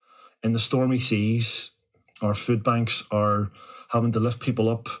in the stormy seas, our food banks are having to lift people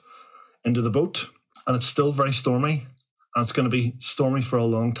up into the boat, and it's still very stormy, and it's going to be stormy for a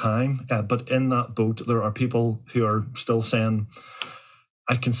long time. But in that boat, there are people who are still saying,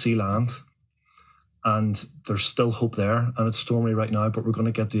 I can see land, and there's still hope there, and it's stormy right now, but we're going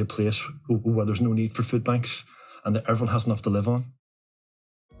to get to a place where there's no need for food banks and that everyone has enough to live on.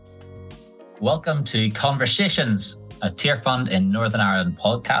 Welcome to Conversations, a Tearfund in Northern Ireland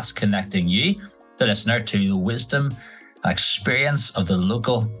podcast connecting you, the listener, to the wisdom and experience of the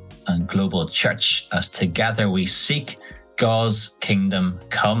local and global church as together we seek God's kingdom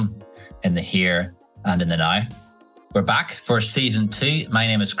come in the here and in the now. We're back for season 2. My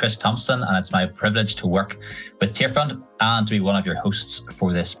name is Chris Thompson, and it's my privilege to work with Tearfund and to be one of your hosts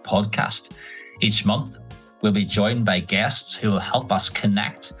for this podcast. Each month, we'll be joined by guests who will help us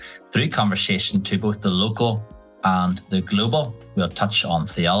connect through conversation to both the local and the global. We'll touch on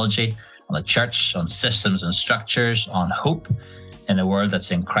theology, on the church, on systems and structures, on hope in a world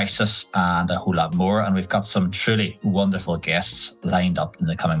that's in crisis, and a whole lot more. And we've got some truly wonderful guests lined up in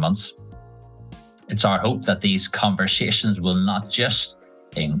the coming months. It's our hope that these conversations will not just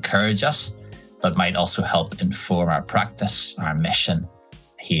encourage us, but might also help inform our practice, our mission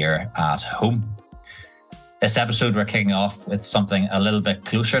here at home. This episode, we're kicking off with something a little bit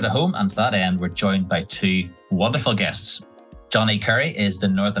closer to home, and to that end, we're joined by 2 wonderful guests. Johnny Curry is the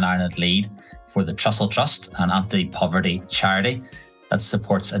Northern Ireland lead for the Trussell Trust, an anti-poverty charity that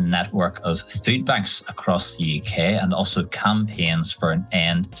supports a network of food banks across the UK and also campaigns for an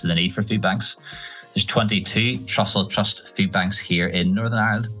end to the need for food banks. There's 22 Trussell Trust food banks here in Northern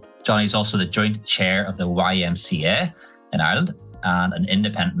Ireland. Johnny's also the joint chair of the YMCA in Ireland and an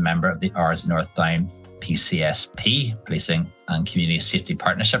independent member of the Ards North Down PCSP, Policing and Community Safety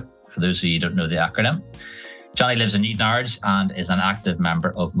Partnership, for those of you who don't know the acronym. Johnny lives in Newtownards and is an active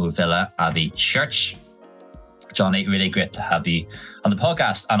member of Movilla Abbey Church. Johnny, really great to have you on the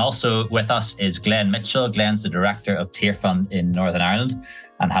podcast. And also with us is Glenn Mitchell. Glenn's the director of Tearfund in Northern Ireland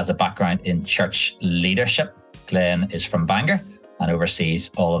and has a background in church leadership. Glenn is from Bangor and oversees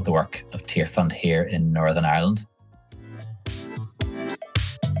all of the work of Tearfund here in Northern Ireland.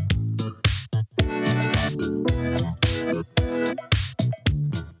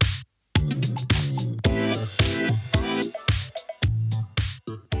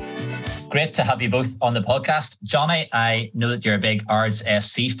 Great to have you both on the podcast. Johnny, I know that you're a big Ards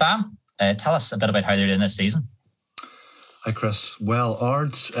FC fan. Tell us a bit about how they're doing this season. Hi, Chris. Well,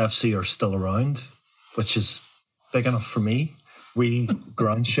 Ards FC are still around, which is big enough for me. We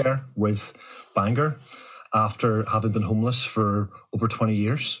ground share with Bangor after having been homeless for over 20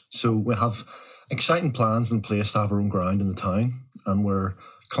 years. So we have exciting plans in place to have our own ground in the town, and we're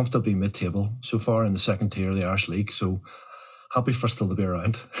comfortably mid-table so far in the second tier of the Irish League. So happy for us still to be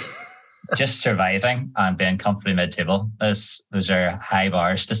around. Just surviving and being comfortably mid-table. Those are high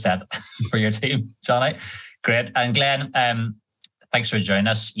bars to set for your team, Johnny. Great. And Glenn, thanks for joining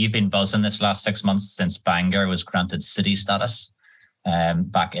us. You've been buzzing this last 6 months since Bangor was granted city status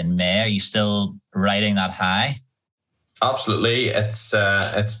back in May. Are you still riding that high? Absolutely. It's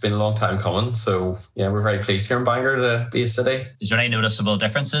been a long time coming. So yeah, we're very pleased here in Bangor to be a city. Is there any noticeable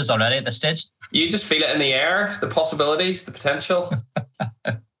differences already at this stage? You just feel it in the air, the possibilities, the potential.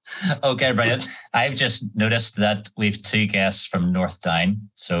 Okay, brilliant. I've just noticed that we've 2 guests from North Down,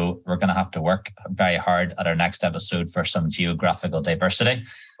 so we're going to have to work very hard at our next episode for some geographical diversity.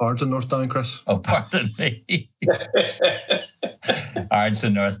 Ards and North Down, Chris. Oh, pardon me. Ards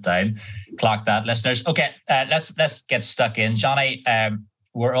and North Down. Clock that, listeners. Okay, let's get stuck in. Johnny,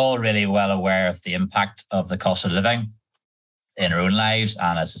 we're all really well aware of the impact of the cost of living in our own lives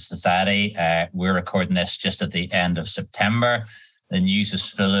and as a society. We're recording this just at the end of September. The news is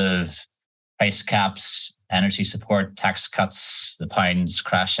full of price caps, energy support, tax cuts, the pound's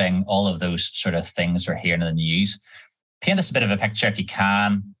crashing. All of those sort of things are here in the news. Paint us a bit of a picture, if you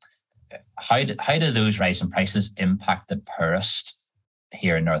can. How do those rising prices impact the poorest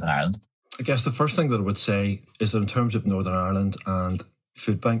here in Northern Ireland? I guess the first thing that I would say is that in terms of Northern Ireland and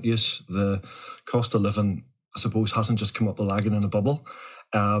food bank use, the cost of living, I suppose, hasn't just come up the lagging in a bubble.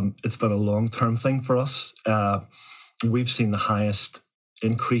 It's been a long-term thing for us. We've seen the highest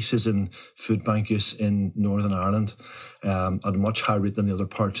increases in food bank use in Northern Ireland at a much higher rate than the other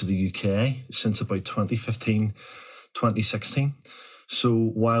parts of the UK since about 2015, 2016. So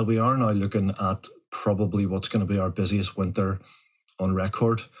while we are now looking at probably what's going to be our busiest winter on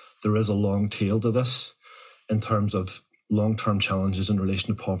record, there is a long tail to this in terms of long-term challenges in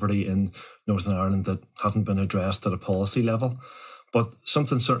relation to poverty in Northern Ireland that haven't been addressed at a policy level. But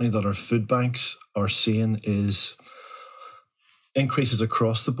something certainly that our food banks are seeing is increases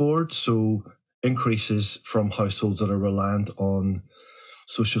across the board. So increases from households that are reliant on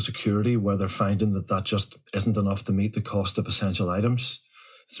social security, where they're finding that just isn't enough to meet the cost of essential items,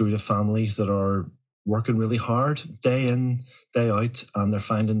 through to families that are working really hard day in, day out, and they're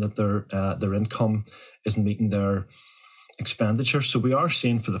finding that their income isn't meeting their expenditure. So we are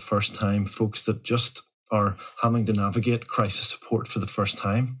seeing for the first time folks that just are having to navigate crisis support for the first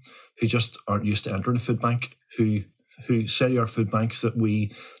time, who just aren't used to entering a food bank, who say are food banks that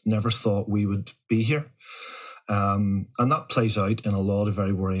we never thought we would be here. And that plays out in a lot of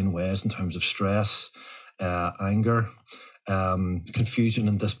very worrying ways in terms of stress, anger, confusion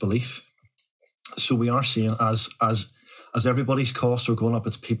and disbelief. So we are seeing as everybody's costs are going up,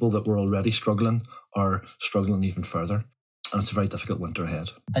 it's people that were already struggling are struggling even further. And it's a very difficult winter ahead.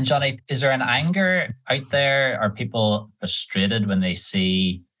 And Johnny, is there an anger out there? Are people frustrated when they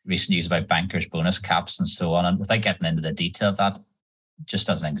see recent news about bankers' bonus caps and so on? And without getting into the detail of that, just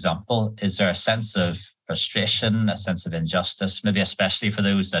as an example, is there a sense of frustration, a sense of injustice, maybe especially for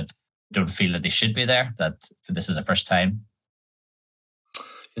those that don't feel that they should be there, that this is the first time?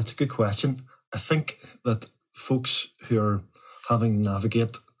 It's a good question. I think that folks who are having to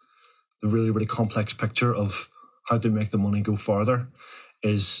navigate the really, really complex picture of how to make the money go farther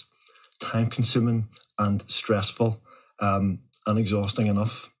is time-consuming and stressful and exhausting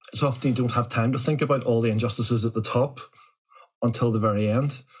enough. It's often you don't have time to think about all the injustices at the top until the very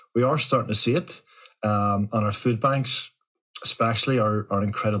end. We are starting to see it, and our food banks especially are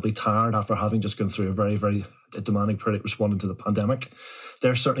incredibly tired after having just gone through a very, very demanding period responding to the pandemic.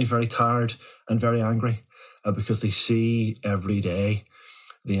 They're certainly very tired and very angry because they see every day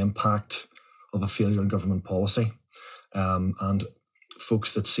the impact of a failure in government policy, and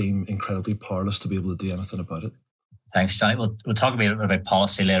folks that seem incredibly powerless to be able to do anything about it. Thanks, Johnny. We'll talk a bit about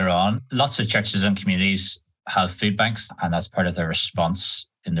policy later on. Lots of churches and communities have food banks, and that's part of their response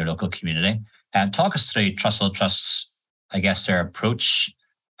in their local community. And talk us through Trussell Trust's, I guess, their approach,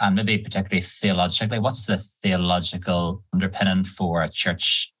 and maybe particularly theologically. What's the theological underpinning for a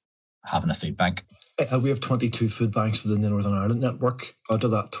church having a food bank? We have 22 food banks within the Northern Ireland network. Out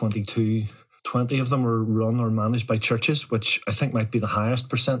of that 22, 20 of them are run or managed by churches, which I think might be the highest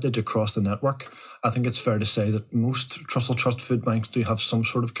percentage across the network. I think it's fair to say that most Trussell Trust food banks do have some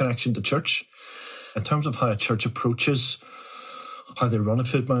sort of connection to church. In terms of how a church approaches how they run a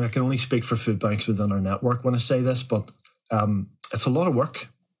food bank, I can only speak for food banks within our network when I say this, but it's a lot of work.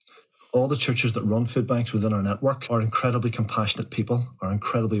 All the churches that run food banks within our network are incredibly compassionate people, are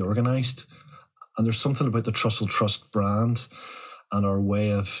incredibly organised. And there's something about the Trussell Trust brand and our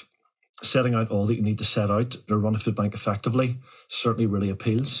way of setting out all that you need to set out to run a food bank effectively certainly really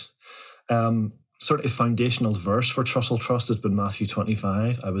appeals. Certainly a foundational verse for Trussell Trust has been Matthew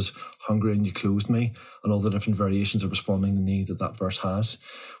 25. I was hungry and you clothed me, and all the different variations of responding to the need that verse has,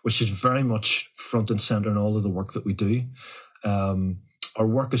 which is very much front and centre in all of the work that we do. Our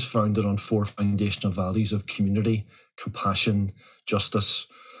work is founded on 4 foundational values of community, compassion, justice,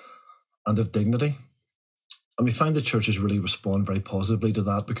 and of dignity. And we find the churches really respond very positively to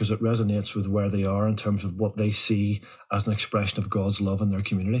that because it resonates with where they are in terms of what they see as an expression of God's love in their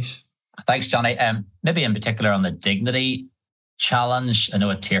communities. Thanks, Johnny. Maybe in particular on the dignity challenge, I know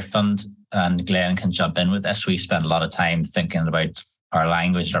at Tearfund, and Glenn can jump in with this, we spend a lot of time thinking about our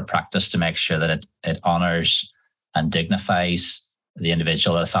language, our practice to make sure that it honours and dignifies the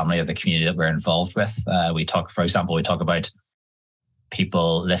individual or the family or the community that we're involved with. We talk about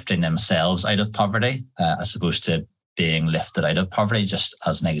people lifting themselves out of poverty as opposed to being lifted out of poverty, just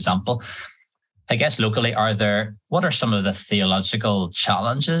as an example. I guess locally, what are some of the theological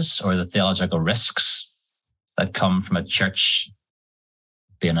challenges or the theological risks that come from a church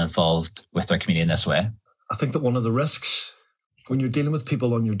being involved with their community in this way? I think that one of the risks when you're dealing with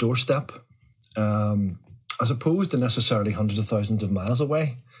people on your doorstep, as opposed to necessarily hundreds of thousands of miles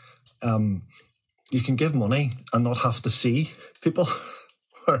away, you can give money and not have to see people.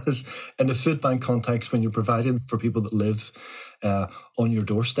 Whereas in a food bank context, when you're providing for people that live on your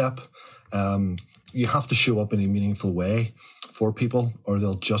doorstep, you have to show up in a meaningful way for people or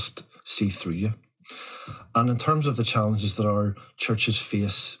they'll just see through you. And in terms of the challenges that our churches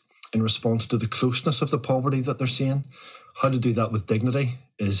face in response to the closeness of the poverty that they're seeing, how to do that with dignity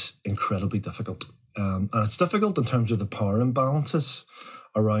is incredibly difficult. And it's difficult in terms of the power imbalances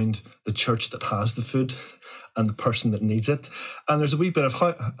around the church that has the food and the person that needs it. And there's a wee bit of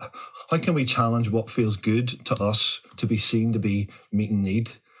how can we challenge what feels good to us to be seen to be meeting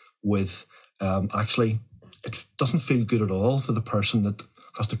need with actually it doesn't feel good at all for the person that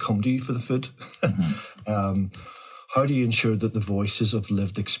has to come to you for the food. Mm-hmm. How do you ensure that the voices of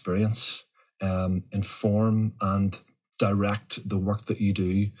lived experience inform and direct the work that you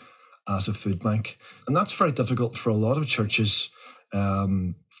do as a food bank. And that's very difficult for a lot of churches,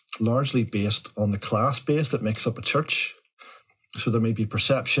 largely based on the class base that makes up a church. So there may be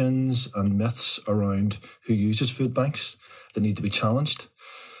perceptions and myths around who uses food banks that need to be challenged.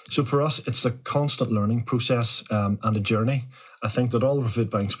 So for us, it's a constant learning process and a journey. I think that all of our food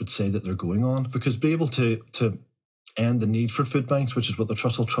banks would say that they're going on, because be able to end the need for food banks, which is what the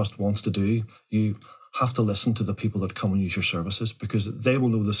Trussell Trust wants to do, you have to listen to the people that come and use your services, because they will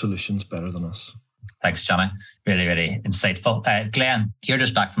know the solutions better than us. Thanks, Johnny. Really, really insightful. Glenn, you're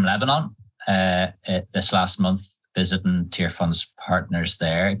just back from Lebanon this last month, visiting Tearfund's partners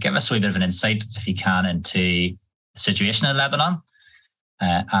there. Give us a wee bit of an insight, if you can, into the situation in Lebanon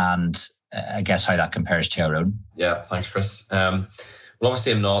and I guess how that compares to our own. Yeah, thanks, Chris. Well,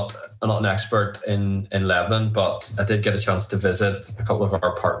 obviously, I'm not an expert in Lebanon, but I did get a chance to visit a couple of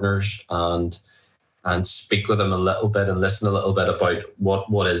our partners and speak with them a little bit and listen a little bit about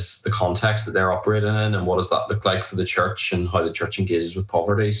what is the context that they're operating in and what does that look like for the church and how the church engages with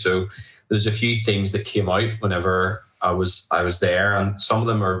poverty. So there's a few themes that came out whenever I was there, and some of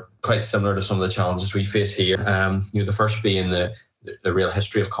them are quite similar to some of the challenges we face here. The first being the real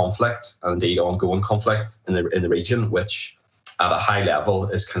history of conflict and indeed ongoing conflict in the region, which at a high level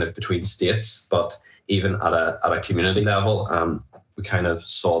is kind of between states, but even at a community level, we kind of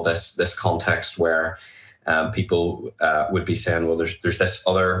saw this context where people would be saying, well, there's this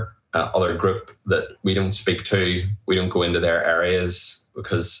other group that we don't speak to, we don't go into their areas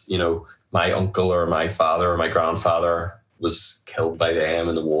because, my uncle or my father or my grandfather was killed by them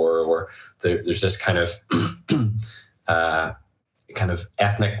in the war, or there's this kind of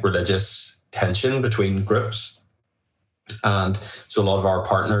ethnic religious tension between groups. And so a lot of our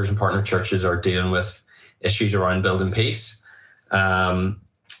partners and partner churches are dealing with issues around building peace,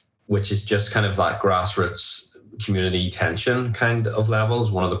 which is just kind of that grassroots community tension kind of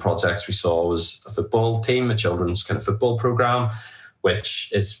levels. One of the projects we saw was a football team, a children's kind of football program, which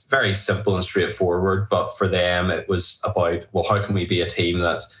is very simple and straightforward. But for them, it was about, well, how can we be a team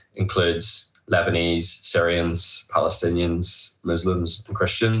that includes Lebanese, Syrians, Palestinians, Muslims, and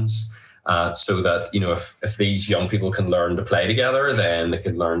Christians, so that, if these young people can learn to play together, then they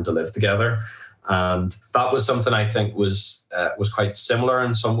can learn to live together. And that was something I think was quite similar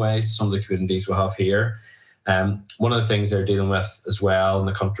in some ways to some of the communities we have here. One of the things they're dealing with as well in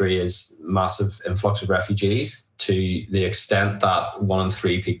the country is massive influx of refugees, to the extent that 1 in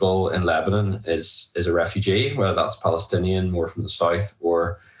 3 people in Lebanon is a refugee, whether that's Palestinian, more from the south,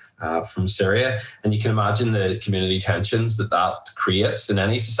 or from Syria. And you can imagine the community tensions that creates in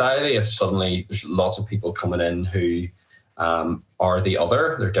any society if suddenly there's lots of people coming in who are the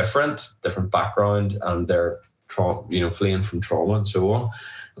other, they're different background, and they're fleeing from trauma and so on.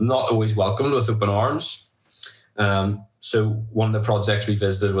 Not always welcomed with open arms. So one of the projects we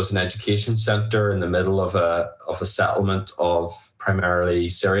visited was an education centre in the middle of a settlement of primarily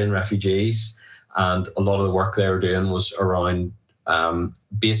Syrian refugees, and a lot of the work they were doing was around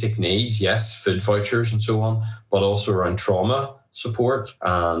basic needs, yes, food vouchers and so on, but also around trauma support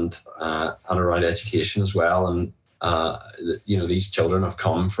and around education as well. And these children have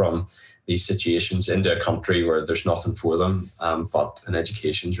come from these situations into a country where there's nothing for them, but an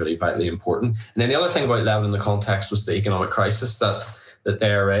education is really vitally important. And then the other thing about Lebanon in the context was the economic crisis that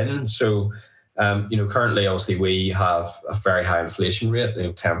they're in. So, currently, obviously, we have a very high inflation rate,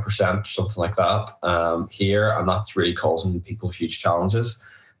 10% or something like that here, and that's really causing people huge challenges.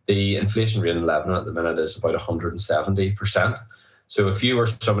 The inflation rate in Lebanon at the minute is about 170%. So if you were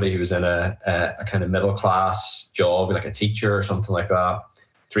somebody who was in a kind of middle class job, like a teacher or something like that,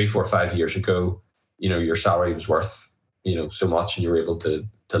 3, 4, 5 years ago, your salary was worth, so much, and you were able to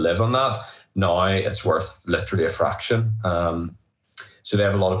live on that. Now it's worth literally a fraction. So they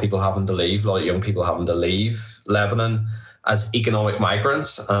have a lot of people having to leave, a lot of young people having to leave Lebanon as economic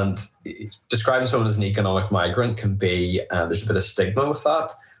migrants. And describing someone as an economic migrant can be, there's a bit of stigma with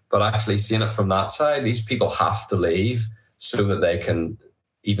that, but actually seeing it from that side, these people have to leave so that they can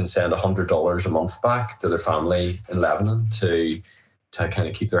even send $100 a month back to their family in Lebanon to kind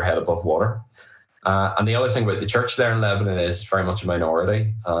of keep their head above water. And the other thing about the church there in Lebanon is very much a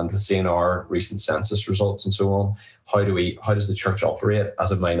minority. And with seeing our recent census results and so on, how does the church operate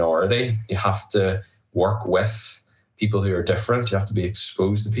as a minority? You have to work with people who are different. You have to be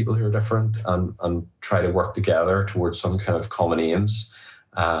exposed to people who are different and try to work together towards some kind of common aims,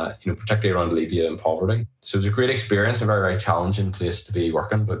 particularly around alleviating poverty. So it was a great experience, a very, very challenging place to be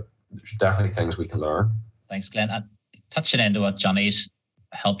working, but there's definitely things we can learn. Thanks, Glenn. Touching into what Johnny's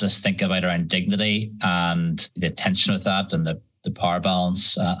helped us think about around dignity and the tension with that and the power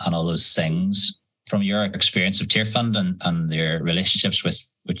balance and all those things. From your experience of Tearfund and your relationships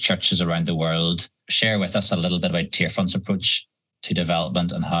with churches around the world, share with us a little bit about Tearfund's approach to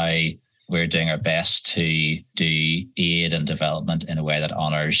development and how we're doing our best to do aid and development in a way that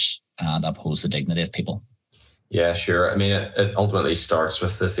honours and upholds the dignity of people. Yeah, sure. I mean, it ultimately starts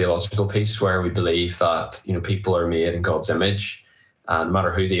with the theological piece where we believe that, people are made in God's image, and no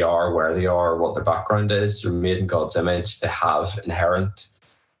matter who they are, where they are, what their background is, they're made in God's image. They have inherent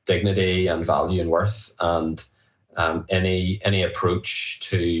dignity and value and worth, and any approach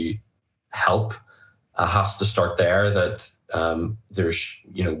to help has to start there. That there's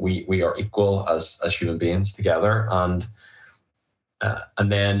we are equal as human beings together, and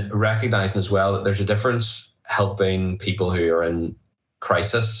then recognizing as well that there's a difference helping people who are in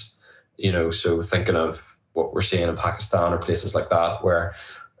crisis. So thinking of what we're seeing in Pakistan or places like that, where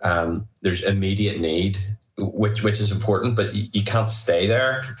there's immediate need, which is important, but you can't stay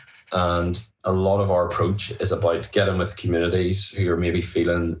there. And a lot of our approach is about getting with communities who are maybe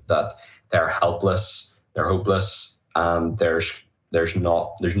feeling that they're helpless, they're hopeless, and there's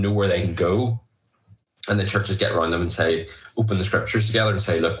nowhere they can go. And the churches get around them and say, open the scriptures together and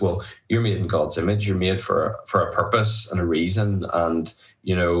say, look, well, you're made in God's image, you're made for a purpose and a reason. And,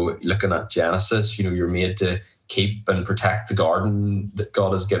 looking at Genesis, you're made to keep and protect the garden that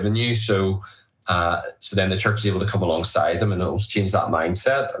God has given you. So then the church is able to come alongside them and almost change that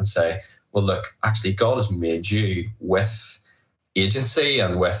mindset and say, well, look, actually, God has made you with agency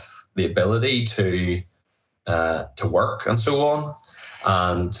and with the ability to work and so on,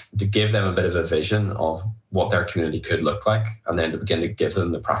 and to give them a bit of a vision of what their community could look like, and then to begin to give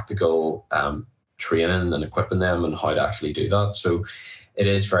them the practical training and equipping them and how to actually do that. So it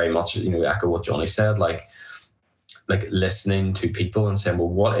is very much, echo what Johnny said, like listening to people and saying, well,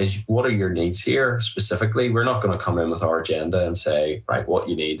 what are your needs here specifically? We're not going to come in with our agenda and say, right, what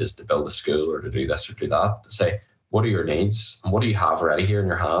you need is to build a school or to do this or do that. To say, what are your needs and what do you have already here in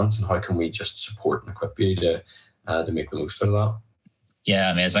your hands, and how can we just support and equip you to make the most out of that?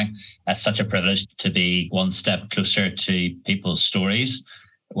 Yeah, amazing. It's such a privilege to be one step closer to people's stories,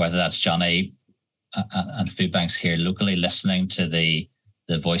 whether that's Johnny and food banks here locally, listening to the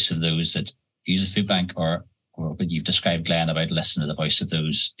voice of those that use a food bank, or what you've described, Glenn, about listening to the voice of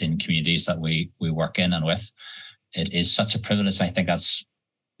those in communities that we work in and with. It is such a privilege. I think that's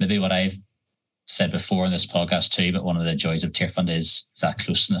maybe what I've said before in this podcast too, but one of the joys of Tearfund is that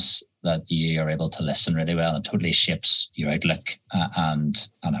closeness, that you are able to listen really well, and totally shapes your outlook and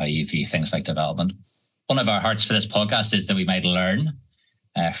how you view things like development. One of our hearts for this podcast is that we might learn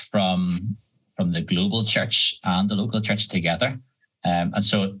from the global church and the local church together. And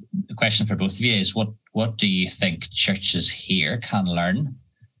so the question for both of you is, what do you think churches here can learn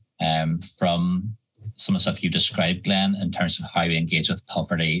from some of the stuff you described, Glenn, in terms of how we engage with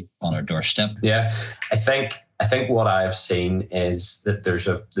poverty on our doorstep? Yeah, I think what I've seen is that there's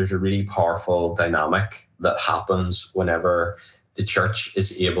a really powerful dynamic that happens whenever the church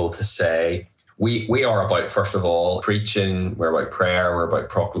is able to say, we are about, first of all, preaching, we're about prayer, we're about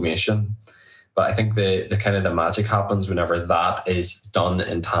proclamation. But I think the kind of the magic happens whenever that is done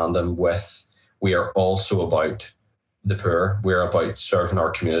in tandem with, we are also about the poor, we're about serving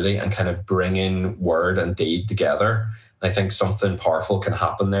our community and kind of bringing word and deed together. And I think something powerful can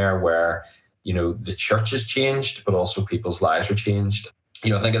happen there where, the church has changed, but also people's lives are changed.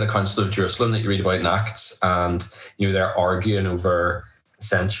 I think of the Council of Jerusalem that you read about in Acts, and, they're arguing over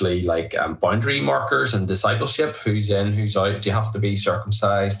essentially like boundary markers and discipleship. Who's in, who's out? Do you have to be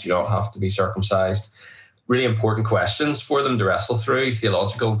circumcised? Do you not have to be circumcised? Really important questions for them to wrestle through,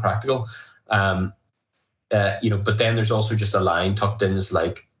 theological and practical. But then there's also just a line tucked in is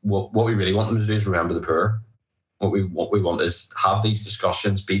like, what we really want them to do is remember the poor. What we want is have these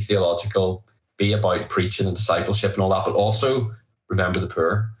discussions, be theological, be about preaching and discipleship and all that, but also remember the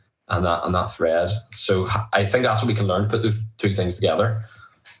poor and that thread. So I think that's what we can learn, put those two things together.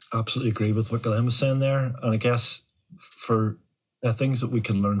 Absolutely agree with what Glenn was saying there. And I guess for things that we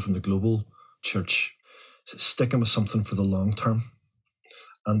can learn from the global church, sticking with something for the long term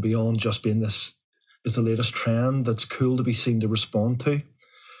and beyond just being this is the latest trend that's cool to be seen to respond to.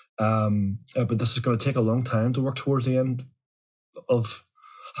 But this is going to take a long time to work towards the end of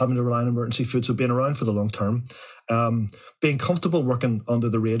having to rely on emergency food. So being around for the long term, being comfortable working under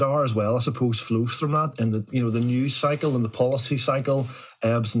the radar as well, I suppose, flows from that. And the news cycle and the policy cycle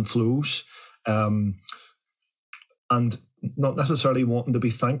ebbs and flows, and not necessarily wanting to be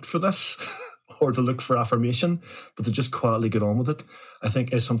thanked for this or to look for affirmation, but to just quietly get on with it, I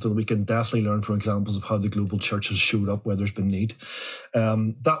think is something that we can definitely learn from examples of how the global church has showed up where there's been need.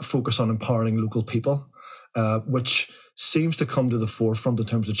 That focus on empowering local people which seems to come to the forefront in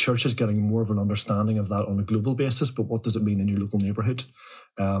terms of churches getting more of an understanding of that on a global basis. But what does it mean in your local neighbourhood?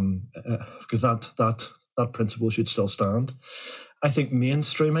 Because that principle should still stand. I think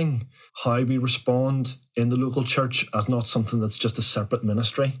mainstreaming how we respond in the local church as not something that's just a separate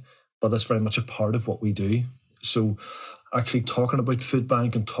ministry, but that's very much a part of what we do. So actually talking about food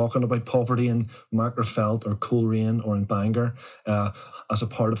bank and talking about poverty in Magherafelt or Coleraine or in Bangor as a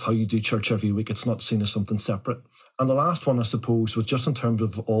part of how you do church every week, it's not seen as something separate. And the last one, I suppose, was just in terms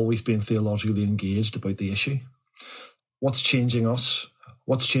of always being theologically engaged about the issue. What's changing us?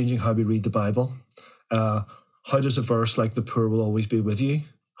 What's changing how we read the Bible? How does a verse like the poor will always be with you?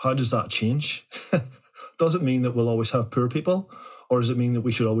 How does that change? Does it mean that we'll always have poor people? Or does it mean that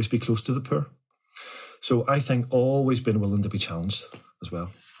we should always be close to the poor? So I think always been willing to be challenged as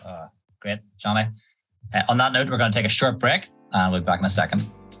well. Great, Johnny. On that note, we're going to take a short break and we'll be back in a second.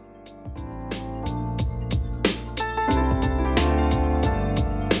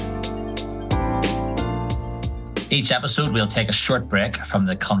 Each episode, we'll take a short break from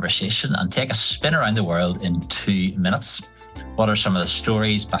the conversation and take a spin around the world in 2 minutes. What are some of the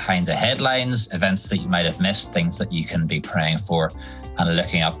stories behind the headlines, events that you might have missed, things that you can be praying for and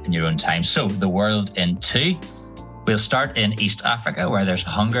looking up in your own time? So the world in 2. We'll start in East Africa, where there's a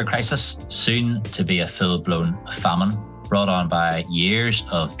hunger crisis, soon to be a full-blown famine, brought on by years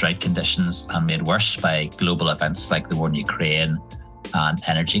of drought conditions and made worse by global events like the war in Ukraine and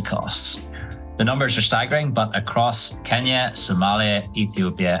energy costs. The numbers are staggering, but across Kenya, Somalia,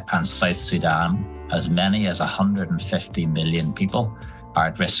 Ethiopia, and South Sudan, as many as 150 million people are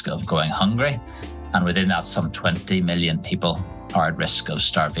at risk of going hungry. And within that, some 20 million people are at risk of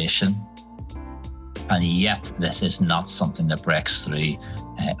starvation. And yet, this is not something that breaks through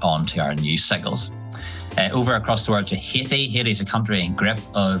onto our news cycles. Over across the world to Haiti. Haiti is a country in grip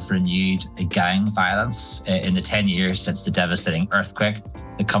of renewed gang violence. In the 10 years since the devastating earthquake,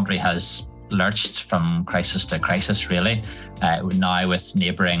 the country has lurched from crisis to crisis, really. Now with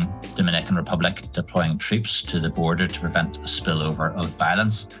neighbouring Dominican Republic deploying troops to the border to prevent a spillover of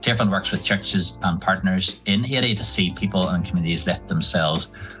violence. Tearfund works with churches and partners in Haiti to see people and communities lift themselves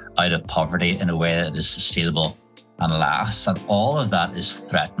out of poverty in a way that is sustainable and lasts. And all of that is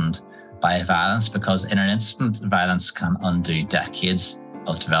threatened by violence, because in an instant, violence can undo decades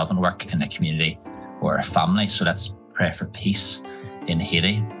of development work in a community or a family. So let's pray for peace in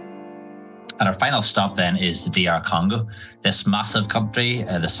Haiti. And our final stop then is the DR Congo. This massive country,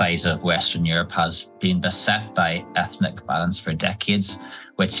 the size of Western Europe, has been beset by ethnic violence for decades,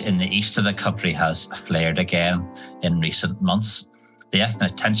 which in the east of the country has flared again in recent months. The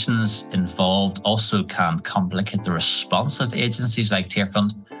ethnic tensions involved also can complicate the response of agencies like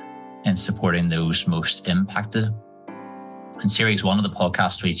Tearfund in supporting those most impacted. In series 1 of the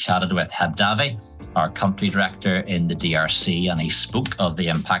podcast, we chatted with Heb Davi, our country director in the DRC, and he spoke of the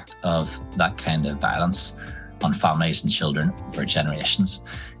impact of that kind of violence on families and children for generations.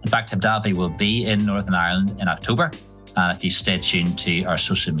 In fact, Heb Davi will be in Northern Ireland in October, and if you stay tuned to our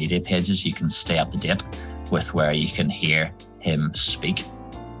social media pages, you can stay up to date with where you can hear him speak.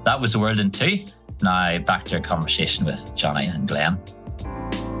 That was the world in 2. Now back to our conversation with Johnny and Glenn.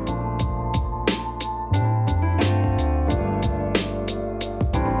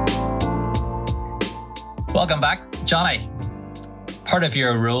 Welcome back, Johnny. Part of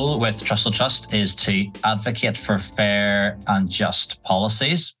your role with Trussell Trust is to advocate for fair and just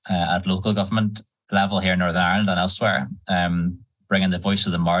policies at local government level here in Northern Ireland and elsewhere, bringing the voice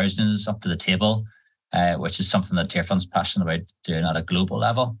of the margins up to the table, which is something that Tearfund's passionate about doing at a global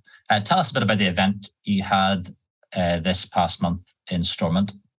level. Tell us a bit about the event you had this past month in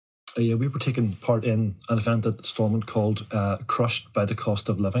Stormont. Yeah, we were taking part in an event at Stormont called Crushed by the Cost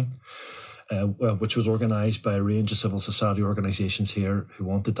of Living, which was organised by a range of civil society organisations here who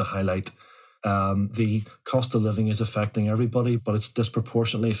wanted to highlight the cost of living is affecting everybody, but it's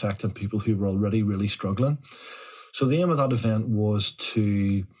disproportionately affecting people who were already really struggling. So the aim of that event was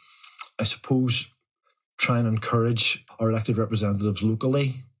to, I suppose, try and encourage our elected representatives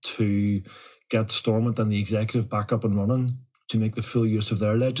locally to get Stormont and the executive back up and running, to make the full use of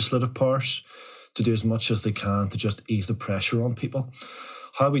their legislative powers, to do as much as they can to just ease the pressure on people.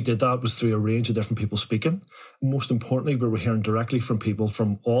 How we did that was through a range of different people speaking. Most importantly, we were hearing directly from people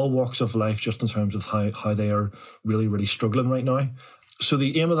from all walks of life, just in terms of how they are really, really struggling right now. So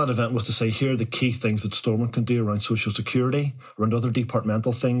the aim of that event was to say, here are the key things that Stormont can do around social security, around other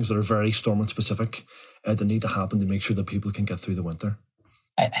departmental things that are very Stormont specific, that need to happen to make sure that people can get through the winter.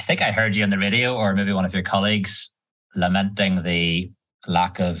 I think I heard you on the radio, or maybe one of your colleagues, lamenting the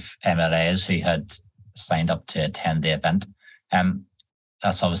lack of MLAs who had signed up to attend the event.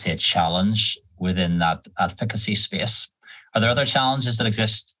 That's obviously a challenge within that advocacy space. Are there other challenges that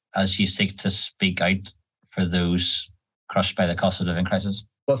exist as you seek to speak out for those crushed by the cost of living crisis?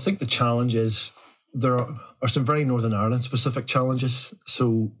 Well, I think the challenge is there are some very Northern Ireland specific challenges.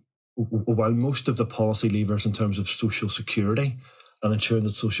 So while most of the policy levers in terms of social security and ensuring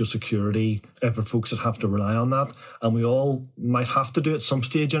that social security, for folks that have to rely on that, and we all might have to do at some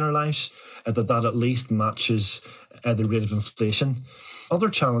stage in our lives, that at least matches the rate of inflation. Other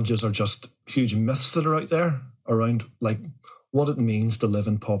challenges are just huge myths that are out there around like what it means to live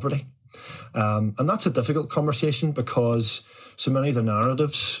in poverty. And that's a difficult conversation because so many of the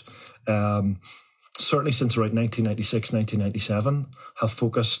narratives, certainly since around 1996, 1997, have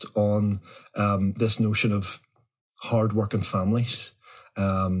focused on this notion of hard-working families,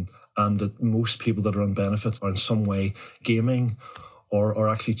 and that most people that are on benefits are in some way gaming or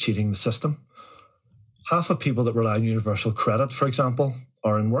actually cheating the system. Half of people that rely on universal credit, for example,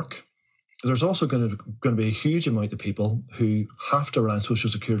 are in work. There's also going to be a huge amount of people who have to rely on social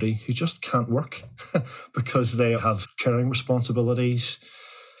security who just can't work because they have caring responsibilities,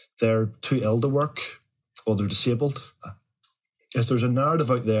 they're too ill to work, or they're disabled. There's a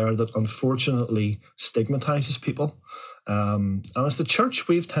narrative out there that unfortunately stigmatizes people. And as the church,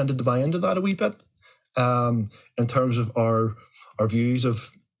 we've tended to buy into that a wee bit in terms of our views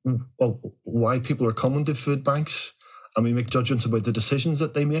of why people are coming to food banks, and we make judgments about the decisions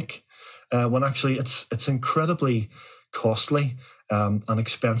that they make, when actually it's incredibly costly and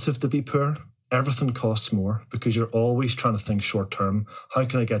expensive to be poor. Everything costs more because you're always trying to think short term. How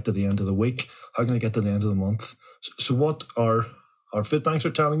can I get to the end of the week? How can I get to the end of the month? So what our food banks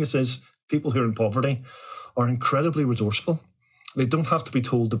are telling us is people who are in poverty are incredibly resourceful. They don't have to be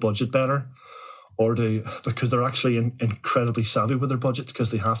told to budget better because they're actually incredibly savvy with their budgets because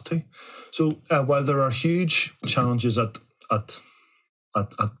they have to. So while there are huge challenges at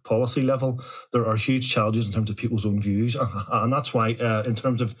policy level, there are huge challenges in terms of people's own views. And that's why in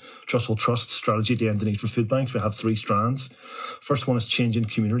terms of Trussell Trust strategy to end the need for food banks, we have 3 strands. First one is changing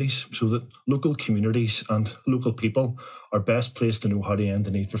communities so that local communities and local people are best placed to know how to end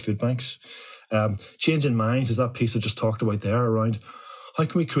the need for food banks. Changing minds is that piece I just talked about there around how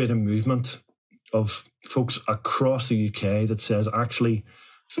can we create a movement of folks across the UK that says actually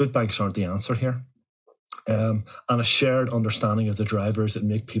food banks aren't the answer here. And a shared understanding of the drivers that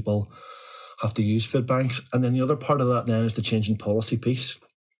make people have to use food banks. And then the other part of that then is the change in policy piece.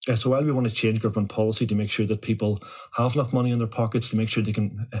 So while we want to change government policy to make sure that people have enough money in their pockets to make sure they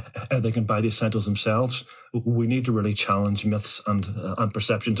can buy the essentials themselves, we need to really challenge myths and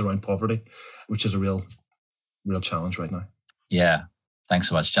perceptions around poverty, which is a real challenge right now. Yeah, thanks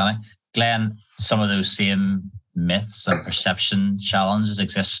so much, Johnny. Glenn, some of those same myths and perception challenges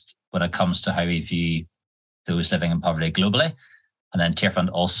exist when it comes to how we view those living in poverty globally. And then Tearfund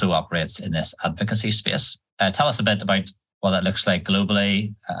also operates in this advocacy space. Tell us a bit about what that looks like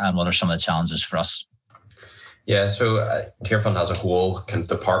globally and what are some of the challenges for us. Yeah, so Tearfund has a whole kind of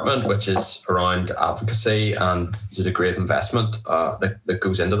department which is around advocacy, and there's a great investment that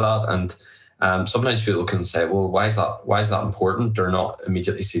goes into that. And sometimes people can say, well, why is that important, or not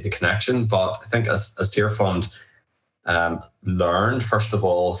immediately see the connection? But I think as Tearfund learned, first of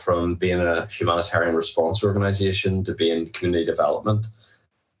all, from being a humanitarian response organisation to being community development,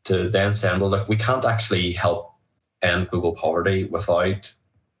 to then saying, well, look, we can't actually help end global poverty without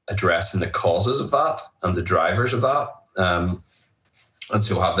addressing the causes of that and the drivers of that. And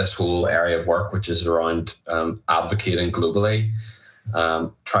so we'll have this whole area of work which is around advocating globally,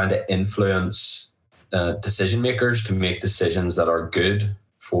 trying to influence decision makers to make decisions that are good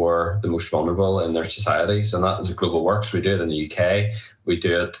for the most vulnerable in their societies. And that is a global work. So we do it in the UK. We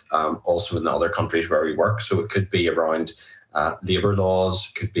do it also in the other countries where we work. So it could be around labour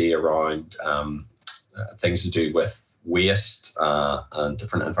laws, could be around things to do with waste and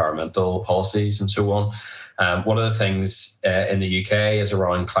different environmental policies and so on. One of the things in the UK is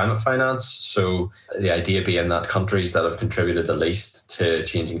around climate finance. So the idea being that countries that have contributed the least to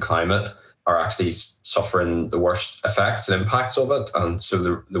changing climate are actually suffering the worst effects and impacts of it. And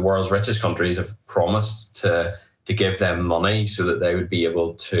so the world's richest countries have promised to give them money so that they would be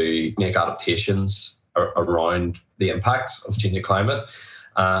able to make adaptations around the impacts of changing climate.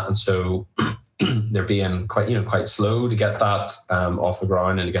 And so they're being quite slow to get that off the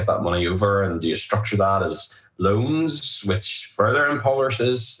ground and to get that money over. And do you structure that as loans, which further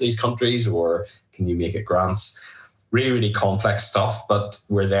impoverishes these countries, or can you make it grants? Really, really complex stuff, but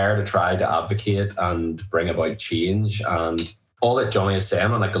we're there to try to advocate and bring about change. And all that Johnny is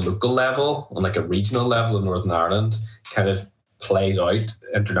saying on like a local level, on like a regional level in Northern Ireland, kind of plays out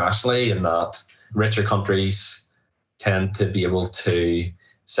internationally in that richer countries tend to be able to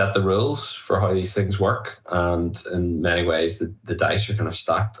set the rules for how these things work. And in many ways, the dice are kind of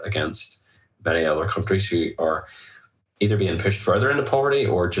stacked against many other countries who are either being pushed further into poverty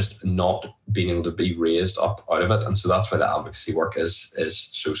or just not being able to be raised up out of it. And so that's why the advocacy work is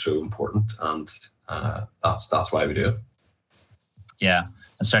so important. And that's why we do it. Yeah,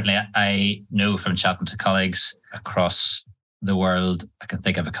 and certainly I know from chatting to colleagues across the world, I can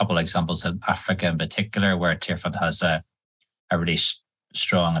think of a couple of examples in Africa in particular, where Tearfund has a really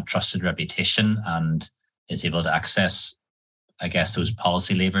strong and trusted reputation and is able to access, I guess, those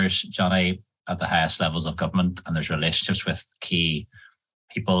policy levers, Johnny, at the highest levels of government. And there's relationships with key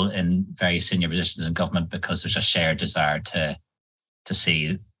people in very senior positions in government because there's a shared desire to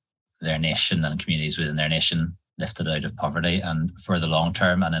see their nation and communities within their nation lifted out of poverty and for the long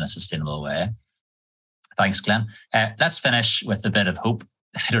term and in a sustainable way. Thanks, Glenn. Let's finish with a bit of hope.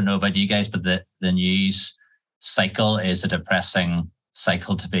 I don't know about you guys, but the news cycle is a depressing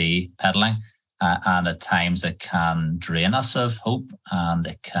cycle to be peddling. And at times it can drain us of hope and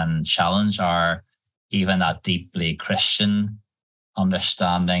it can challenge our even that deeply Christian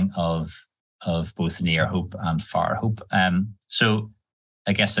understanding of both near hope and far hope. So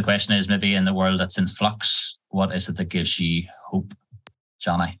I guess the question is, maybe in the world that's in flux, what is it that gives you hope,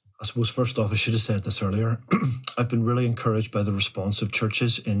 Johnny? I suppose first off, I should have said this earlier. I've been really encouraged by the response of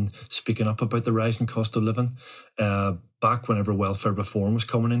churches in speaking up about the rising cost of living. Back whenever welfare reform was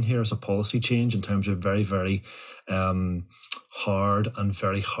coming in here as a policy change in terms of very, very hard and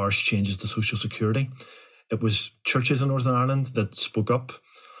very harsh changes to social security, it was churches in Northern Ireland that spoke up,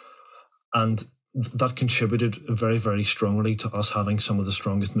 and that contributed very, very strongly to us having some of the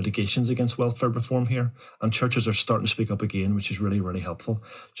strongest mitigations against welfare reform here. And churches are starting to speak up again, which is really, really helpful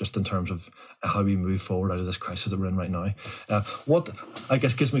just in terms of how we move forward out of this crisis that we're in right now. What I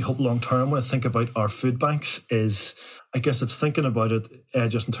guess gives me hope long term when I think about our food banks is, I guess it's thinking about it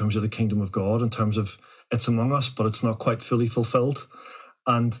just in terms of the kingdom of God, in terms of it's among us, but it's not quite fully fulfilled.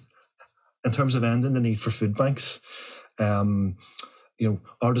 And in terms of ending the need for food banks,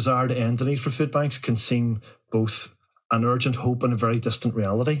 our desire to end the need for food banks can seem both an urgent hope and a very distant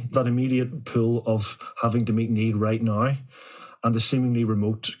reality. That immediate pull of having to meet need right now and the seemingly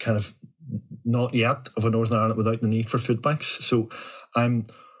remote kind of not yet of a Northern Ireland without the need for food banks. So I'm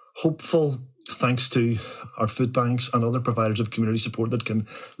hopeful, thanks to our food banks and other providers of community support, that can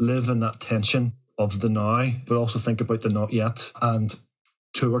live in that tension of the now, but also think about the not yet and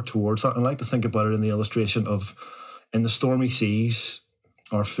to work towards that. And I like to think about it in the illustration of, in the stormy seas,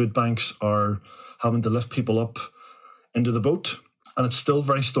 our food banks are having to lift people up into the boat, and it's still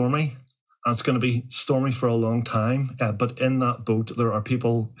very stormy, and it's going to be stormy for a long time. But in that boat, there are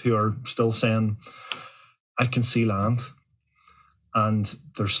people who are still saying, I can see land, and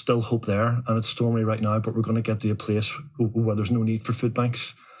there's still hope there, and it's stormy right now, but we're going to get to a place where there's no need for food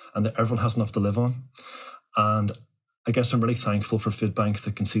banks and that everyone has enough to live on. And I guess I'm really thankful for food banks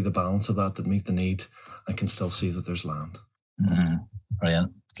that can see the balance of that meet the need and can still see that there's land. Mm-hmm.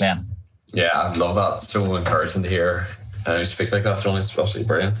 Brilliant. Glenn? Yeah, I love that. It's so encouraging to hear you speak like that, John. It's absolutely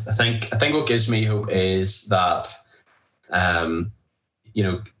brilliant. I think what gives me hope is that,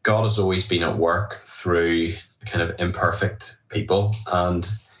 God has always been at work through kind of imperfect people. And,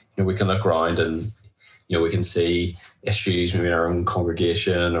 we can look around and, we can see issues maybe in our own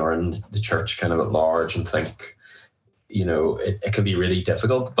congregation or in the church kind of at large and think, it can be really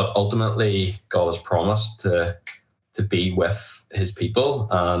difficult. But ultimately, God has promised to be with his people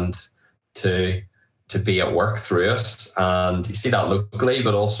and to be at work through us. And you see that locally,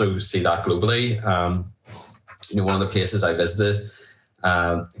 but also see that globally. One of the places I visited,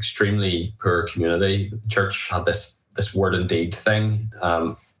 extremely poor community. The church had this word and deed thing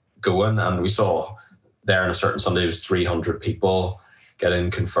going, and we saw there on a certain Sunday, there was 300 people getting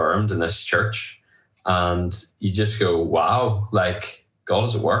confirmed in this church. And you just go, wow, like God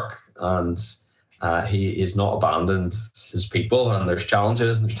is at work, and he is not abandoned his people, and there's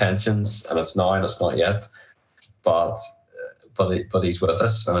challenges and there's tensions, and it's now and it's not yet, but he's with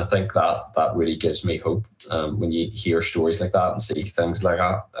us. And I think that really gives me hope when you hear stories like that and see things like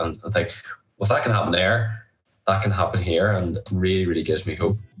that, and I think, well, if that can happen there, that can happen here, and really, really gives me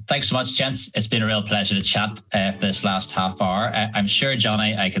hope. Thanks so much, gents. It's been a real pleasure to chat this last half hour. I'm sure,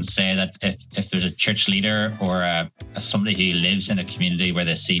 Johnny, I can say that if there's a church leader or somebody who lives in a community where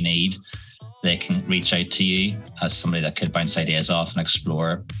they see need, they can reach out to you as somebody that could bounce ideas off and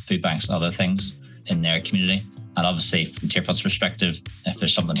explore food banks and other things in their community. And obviously, from Tearfund's perspective, if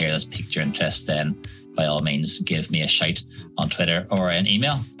there's something here that's piqued your interest, then by all means, give me a shout on Twitter or an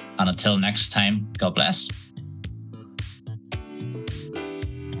email. And until next time, God bless.